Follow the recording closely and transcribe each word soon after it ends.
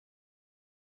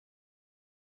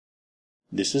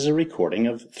This is a recording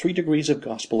of 3 Degrees of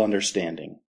Gospel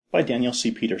Understanding by Daniel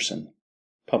C. Peterson,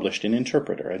 published in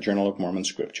Interpreter, a Journal of Mormon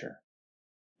Scripture.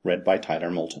 Read by Tyler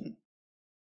Moulton.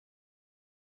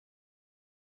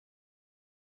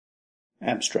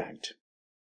 Abstract.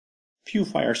 Few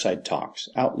fireside talks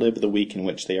outlive the week in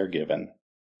which they are given,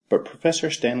 but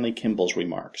Professor Stanley Kimball's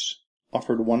remarks,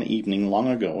 offered one evening long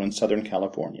ago in Southern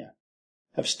California,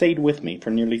 have stayed with me for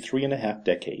nearly 3.5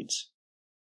 decades.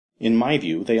 In my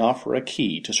view, they offer a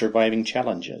key to surviving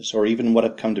challenges, or even what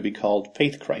have come to be called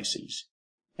faith crises,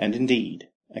 and indeed,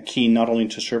 a key not only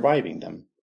to surviving them,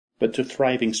 but to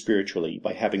thriving spiritually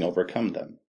by having overcome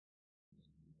them.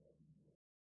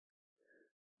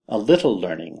 A little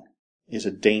learning is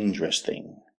a dangerous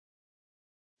thing.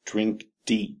 Drink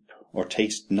deep, or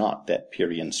taste not that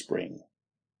Pierian spring.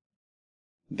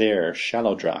 There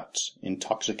shallow draughts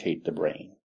intoxicate the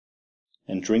brain,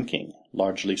 and drinking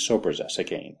largely sobers us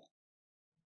again.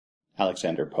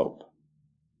 Alexander Pope.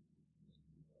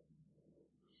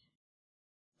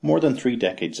 More than 3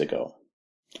 decades ago,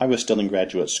 I was still in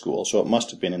graduate school, so it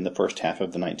must have been in the first half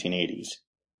of the 1980s.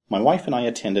 My wife and I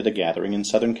attended a gathering in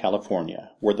Southern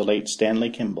California where the late Stanley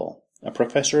Kimball, a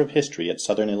professor of history at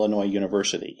Southern Illinois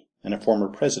University and a former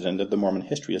president of the Mormon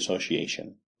History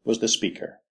Association, was the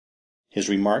speaker. His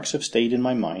remarks have stayed in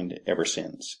my mind ever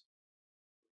since.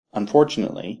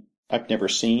 Unfortunately, I've never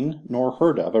seen nor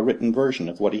heard of a written version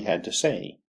of what he had to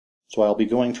say, so I'll be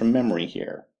going from memory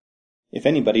here. If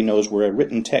anybody knows where a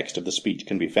written text of the speech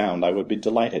can be found, I would be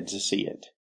delighted to see it.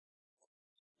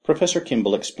 Professor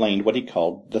Kimball explained what he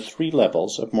called the 3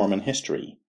 levels of Mormon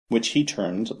history, which he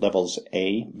termed levels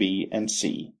A, B, and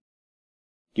C.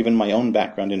 Given my own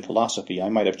background in philosophy, I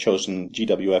might have chosen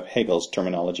G.W.F. Hegel's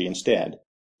terminology instead: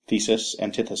 thesis,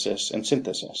 antithesis, and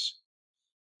synthesis.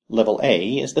 Level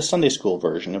A is the Sunday school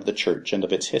version of the church and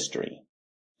of its history.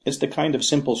 It's the kind of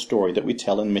simple story that we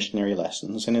tell in missionary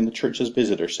lessons and in the church's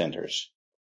visitor centers.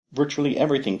 Virtually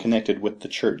everything connected with the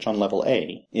church on level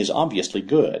A is obviously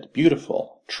good,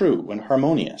 beautiful, true, and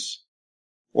harmonious.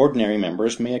 Ordinary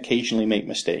members may occasionally make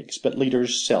mistakes, but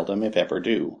leaders seldom, if ever,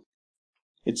 do.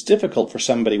 It's difficult for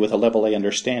somebody with a level A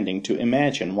understanding to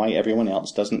imagine why everyone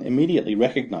else doesn't immediately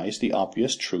recognize the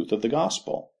obvious truth of the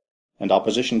gospel, and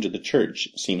opposition to the church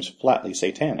seems flatly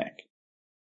satanic.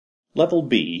 Level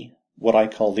B, what I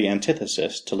call the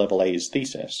antithesis to Level A's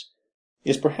thesis,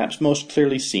 is perhaps most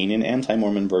clearly seen in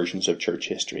anti-Mormon versions of church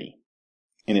history.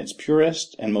 In its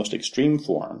purest and most extreme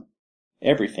form,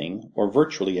 everything, or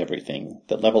virtually everything,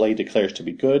 that Level A declares to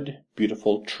be good,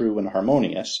 beautiful, true, and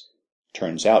harmonious,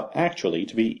 turns out actually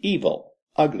to be evil,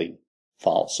 ugly,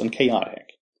 false, and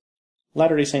chaotic.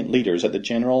 Latter-day Saint leaders at the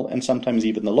general and sometimes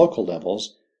even the local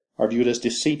levels are viewed as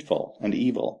deceitful and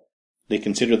evil. They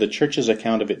consider the church's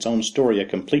account of its own story a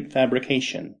complete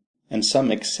fabrication, and some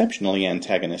exceptionally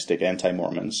antagonistic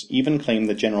anti-Mormons even claim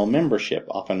the general membership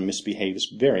often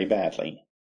misbehaves very badly.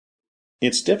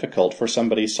 It's difficult for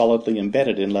somebody solidly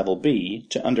embedded in Level B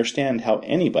to understand how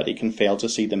anybody can fail to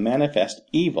see the manifest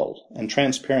evil and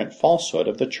transparent falsehood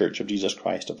of the Church of Jesus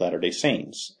Christ of Latter-day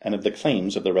Saints and of the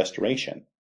claims of the Restoration.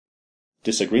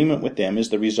 Disagreement with them is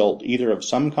the result either of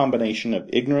some combination of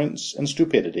ignorance and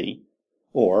stupidity,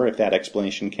 or, if that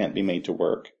explanation can't be made to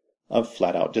work, of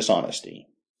flat-out dishonesty.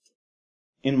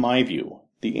 In my view,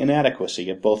 the inadequacy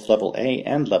of both Level A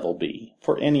and Level B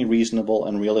for any reasonable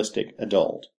and realistic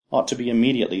adult ought to be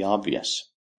immediately obvious.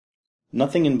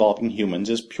 Nothing involving humans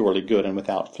is purely good and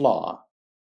without flaw,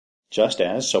 just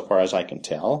as, so far as I can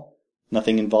tell,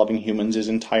 nothing involving humans is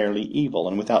entirely evil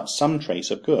and without some trace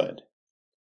of good.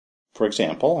 For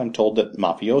example, I'm told that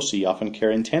mafiosi often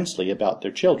care intensely about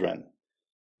their children,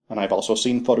 and I've also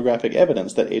seen photographic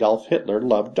evidence that Adolf Hitler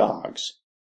loved dogs.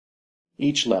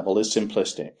 Each level is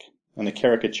simplistic and a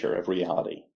caricature of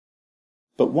reality.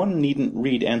 But one needn't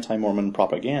read anti-Mormon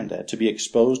propaganda to be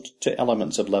exposed to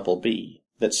elements of Level B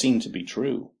that seem to be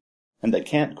true, and that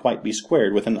can't quite be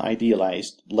squared with an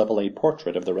idealized Level A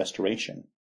portrait of the Restoration.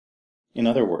 In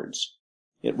other words,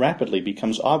 it rapidly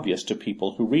becomes obvious to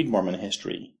people who read Mormon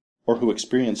history, or who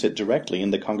experience it directly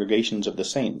in the congregations of the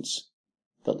saints,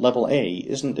 that Level A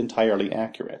isn't entirely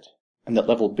accurate, and that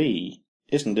Level B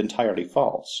isn't entirely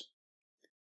false.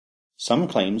 Some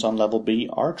claims on Level B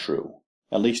are true,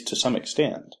 at least to some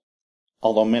extent,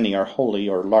 although many are wholly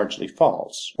or largely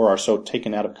false, or are so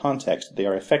taken out of context that they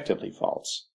are effectively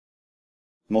false.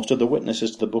 Most of the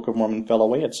witnesses to the Book of Mormon fell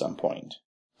away at some point,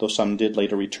 though some did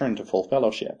later return to full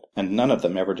fellowship, and none of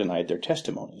them ever denied their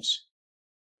testimonies.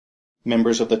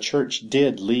 Members of the church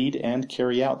did lead and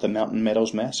carry out the Mountain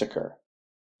Meadows Massacre,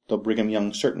 though Brigham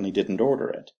Young certainly didn't order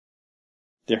it.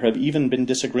 There have even been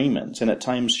disagreements and at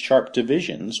times sharp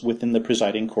divisions within the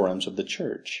presiding quorums of the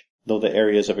Church, though the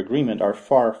areas of agreement are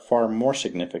far, far more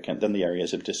significant than the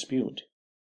areas of dispute.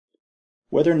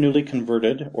 Whether newly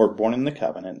converted or born in the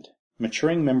covenant,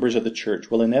 maturing members of the Church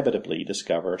will inevitably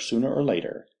discover sooner or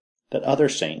later that other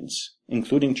saints,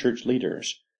 including church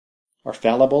leaders, are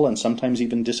fallible and sometimes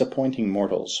even disappointing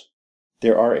mortals.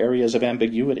 There are areas of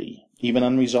ambiguity, even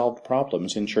unresolved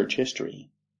problems in church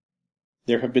history.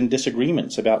 There have been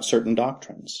disagreements about certain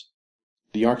doctrines.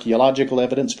 The archaeological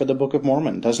evidence for the Book of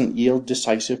Mormon doesn't yield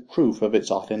decisive proof of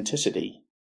its authenticity,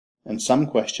 and some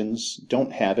questions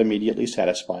don't have immediately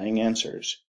satisfying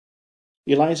answers.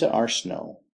 Eliza R.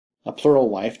 Snow, a plural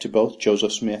wife to both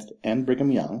Joseph Smith and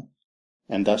Brigham Young,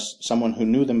 and thus someone who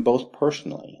knew them both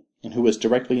personally, and who was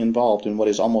directly involved in what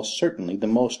is almost certainly the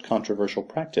most controversial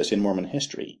practice in Mormon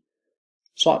history,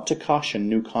 sought to caution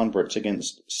new converts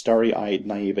against starry-eyed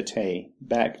naivete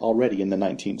back already in the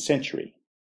 19th century.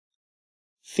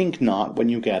 Think not when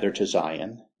you gather to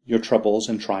Zion, your troubles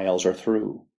and trials are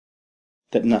through,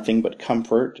 that nothing but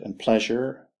comfort and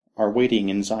pleasure are waiting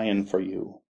in Zion for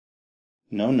you.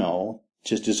 No, no,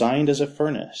 'tis designed as a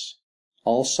furnace,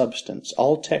 all substance,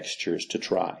 all textures to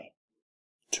try,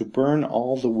 to burn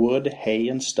all the wood, hay,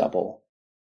 and stubble,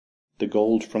 the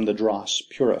gold from the dross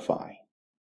purify.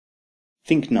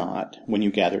 Think not, when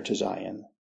you gather to Zion,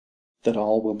 that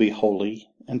all will be holy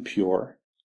and pure,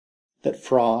 that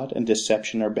fraud and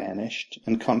deception are banished,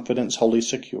 and confidence wholly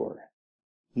secure.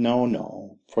 No,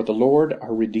 no, for the Lord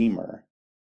our Redeemer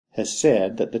has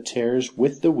said that the tares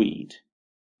with the wheat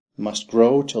must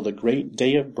grow till the great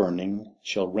day of burning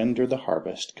shall render the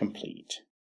harvest complete.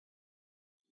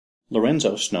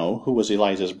 Lorenzo Snow, who was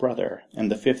Eliza's brother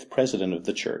and the 5th president of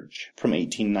the church from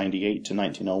 1898 to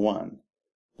 1901,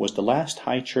 was the last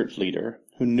high church leader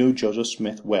who knew Joseph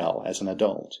Smith well as an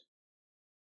adult.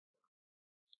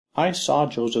 I saw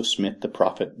Joseph Smith the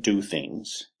prophet do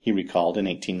things, he recalled in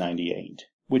 1898,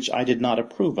 which I did not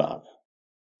approve of,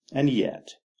 and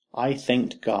yet I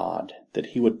thanked God that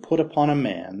he would put upon a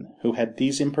man who had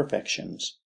these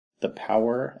imperfections the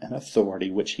power and authority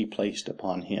which he placed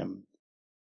upon him,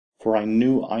 for I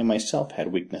knew I myself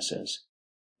had weaknesses,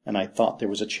 and I thought there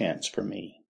was a chance for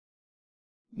me.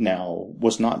 Now,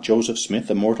 was not Joseph Smith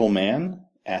a mortal man?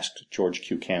 Asked George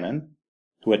Q. Cannon,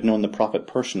 who had known the prophet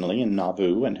personally in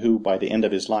Nauvoo, and who, by the end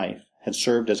of his life, had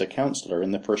served as a counselor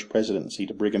in the first presidency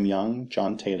to Brigham Young,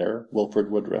 John Taylor,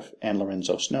 Wilford Woodruff, and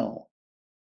Lorenzo Snow.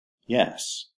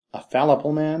 Yes. A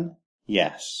fallible man?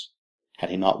 Yes. Had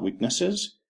he not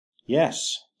weaknesses?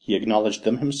 Yes. He acknowledged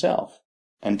them himself,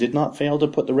 and did not fail to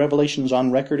put the revelations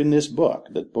on record in this book,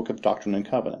 the Book of Doctrine and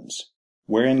Covenants,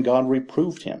 wherein God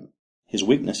reproved him. His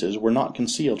weaknesses were not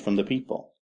concealed from the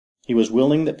people. He was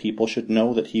willing that people should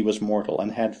know that he was mortal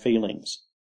and had failings.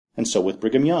 And so with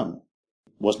Brigham Young.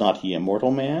 Was not he a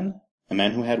mortal man? A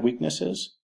man who had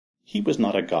weaknesses? He was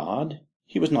not a god.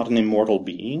 He was not an immortal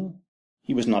being.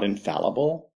 He was not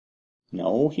infallible.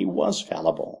 No, he was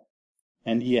fallible.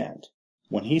 And yet,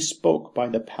 when he spoke by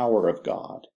the power of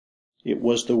God, it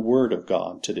was the word of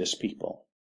God to this people.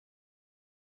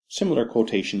 Similar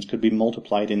quotations could be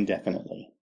multiplied indefinitely.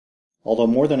 Although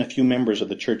more than a few members of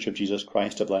the Church of Jesus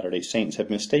Christ of Latter-day Saints have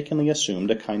mistakenly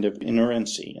assumed a kind of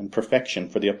inerrancy and perfection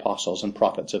for the apostles and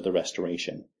prophets of the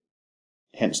Restoration.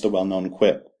 Hence the well-known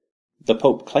quip, "The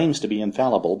Pope claims to be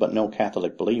infallible, but no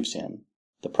Catholic believes him.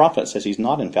 The prophet says he's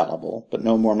not infallible, but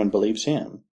no Mormon believes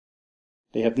him."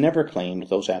 They have never claimed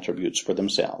those attributes for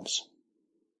themselves.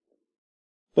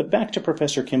 But back to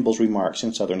Professor Kimball's remarks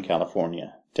in Southern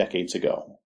California, decades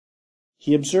ago.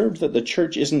 He observed that the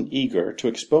Church isn't eager to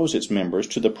expose its members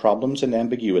to the problems and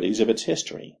ambiguities of its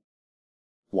history.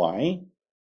 Why?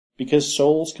 Because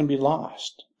souls can be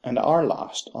lost, and are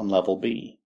lost, on level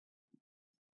B.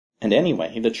 And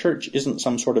anyway, the Church isn't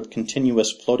some sort of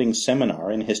continuous floating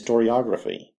seminar in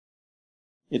historiography.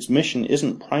 Its mission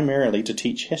isn't primarily to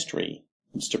teach history,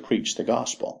 it's to preach the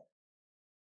gospel.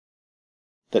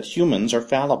 That humans are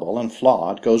fallible and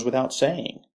flawed goes without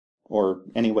saying, or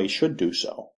anyway should do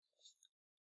so.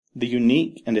 The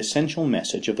unique and essential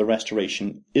message of the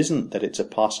Restoration isn't that its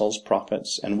apostles,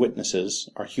 prophets, and witnesses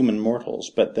are human mortals,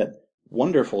 but that,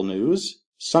 wonderful news,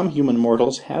 some human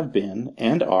mortals have been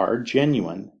and are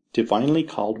genuine, divinely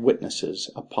called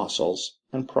witnesses, apostles,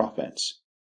 and prophets.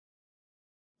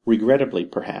 Regrettably,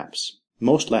 perhaps,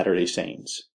 most Latter-day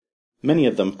Saints, many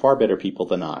of them far better people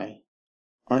than I,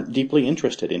 aren't deeply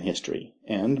interested in history,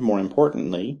 and, more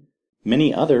importantly,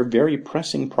 many other very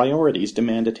pressing priorities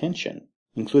demand attention,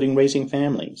 including raising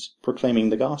families, proclaiming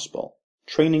the gospel,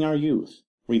 training our youth,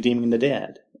 redeeming the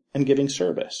dead, and giving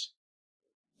service.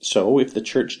 So, if the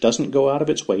Church doesn't go out of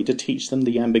its way to teach them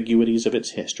the ambiguities of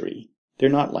its history, they're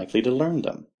not likely to learn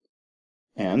them.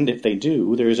 And if they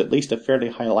do, there is at least a fairly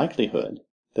high likelihood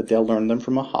that they'll learn them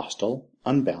from a hostile,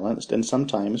 unbalanced, and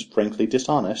sometimes frankly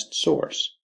dishonest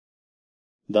source.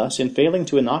 Thus, in failing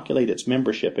to inoculate its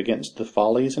membership against the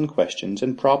follies and questions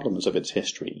and problems of its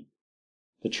history,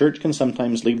 the Church can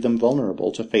sometimes leave them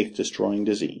vulnerable to faith-destroying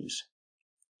disease.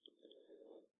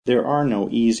 There are no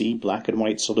easy,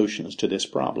 black-and-white solutions to this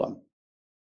problem.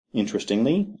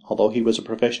 Interestingly, although he was a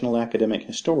professional academic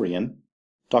historian,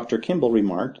 Dr. Kimball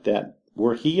remarked that,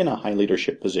 were he in a high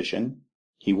leadership position,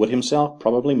 he would himself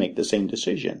probably make the same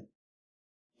decision.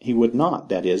 He would not,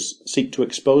 that is, seek to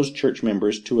expose church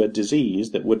members to a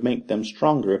disease that would make them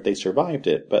stronger if they survived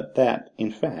it, but that,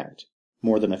 in fact,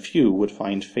 more than a few would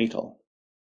find fatal.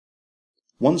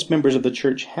 Once members of the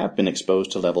Church have been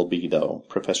exposed to level B, though,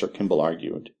 Professor Kimball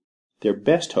argued, their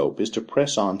best hope is to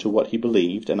press on to what he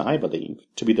believed, and I believe,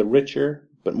 to be the richer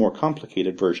but more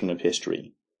complicated version of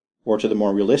history, or to the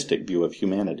more realistic view of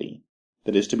humanity,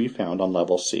 that is to be found on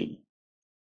level C.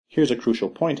 Here's a crucial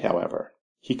point, however.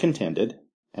 He contended,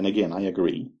 and again I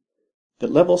agree,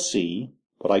 that level C,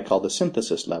 what I call the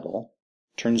synthesis level,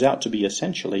 turns out to be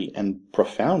essentially and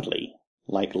profoundly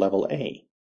like level A.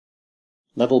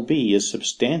 Level B is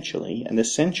substantially and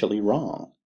essentially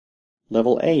wrong.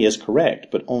 Level A is correct,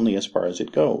 but only as far as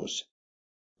it goes.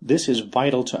 This is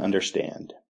vital to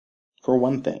understand. For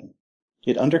one thing,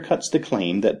 it undercuts the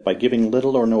claim that by giving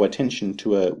little or no attention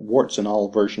to a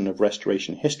warts-and-all version of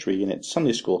Restoration history in its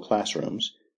Sunday school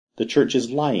classrooms, the Church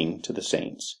is lying to the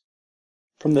saints.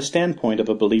 From the standpoint of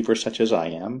a believer such as I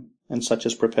am, and such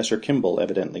as Professor Kimball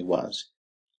evidently was,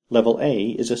 level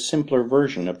A is a simpler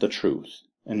version of the truth,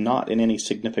 and not in any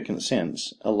significant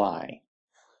sense a lie.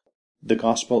 The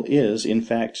gospel is, in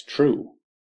fact, true.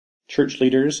 Church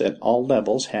leaders at all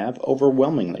levels have,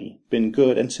 overwhelmingly, been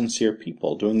good and sincere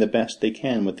people doing the best they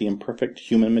can with the imperfect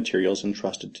human materials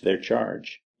entrusted to their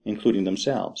charge, including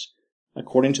themselves,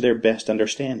 according to their best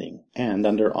understanding, and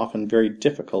under often very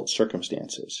difficult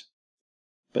circumstances.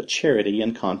 But charity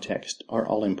and context are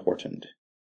all important.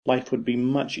 Life would be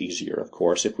much easier, of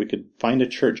course, if we could find a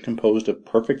church composed of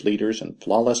perfect leaders and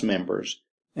flawless members,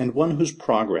 and one whose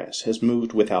progress has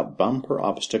moved without bump or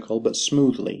obstacle but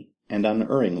smoothly and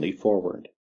unerringly forward.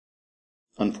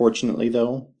 Unfortunately,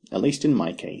 though, at least in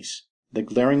my case, the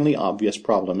glaringly obvious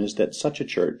problem is that such a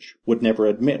church would never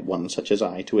admit one such as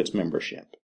I to its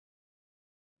membership.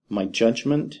 My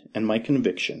judgment and my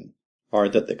conviction are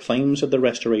that the claims of the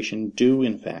Restoration do,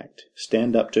 in fact,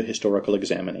 stand up to historical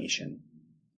examination.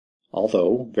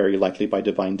 Although, very likely by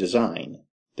divine design,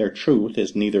 their truth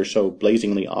is neither so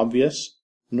blazingly obvious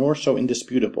nor so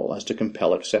indisputable as to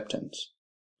compel acceptance,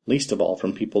 least of all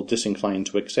from people disinclined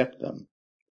to accept them.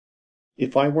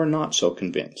 If I were not so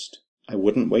convinced, I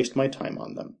wouldn't waste my time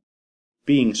on them.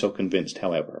 Being so convinced,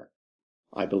 however,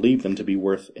 I believe them to be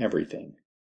worth everything,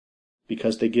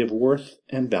 because they give worth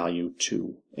and value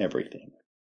to everything.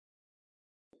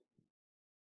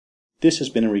 This has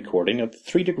been a recording of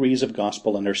 3 Degrees of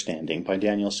Gospel Understanding by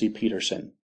Daniel C.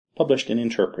 Peterson, published in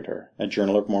Interpreter, a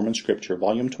Journal of Mormon Scripture,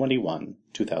 Volume 21,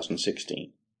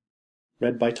 2016.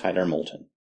 Read by Tyler Moulton.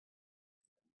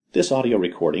 This audio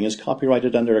recording is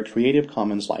copyrighted under a Creative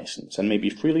Commons license and may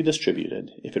be freely distributed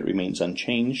if it remains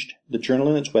unchanged, the journal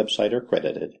and its website are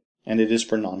credited, and it is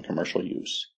for non-commercial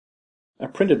use. A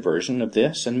printed version of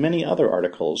this and many other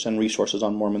articles and resources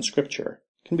on Mormon Scripture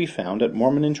can be found at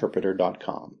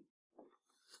mormoninterpreter.com.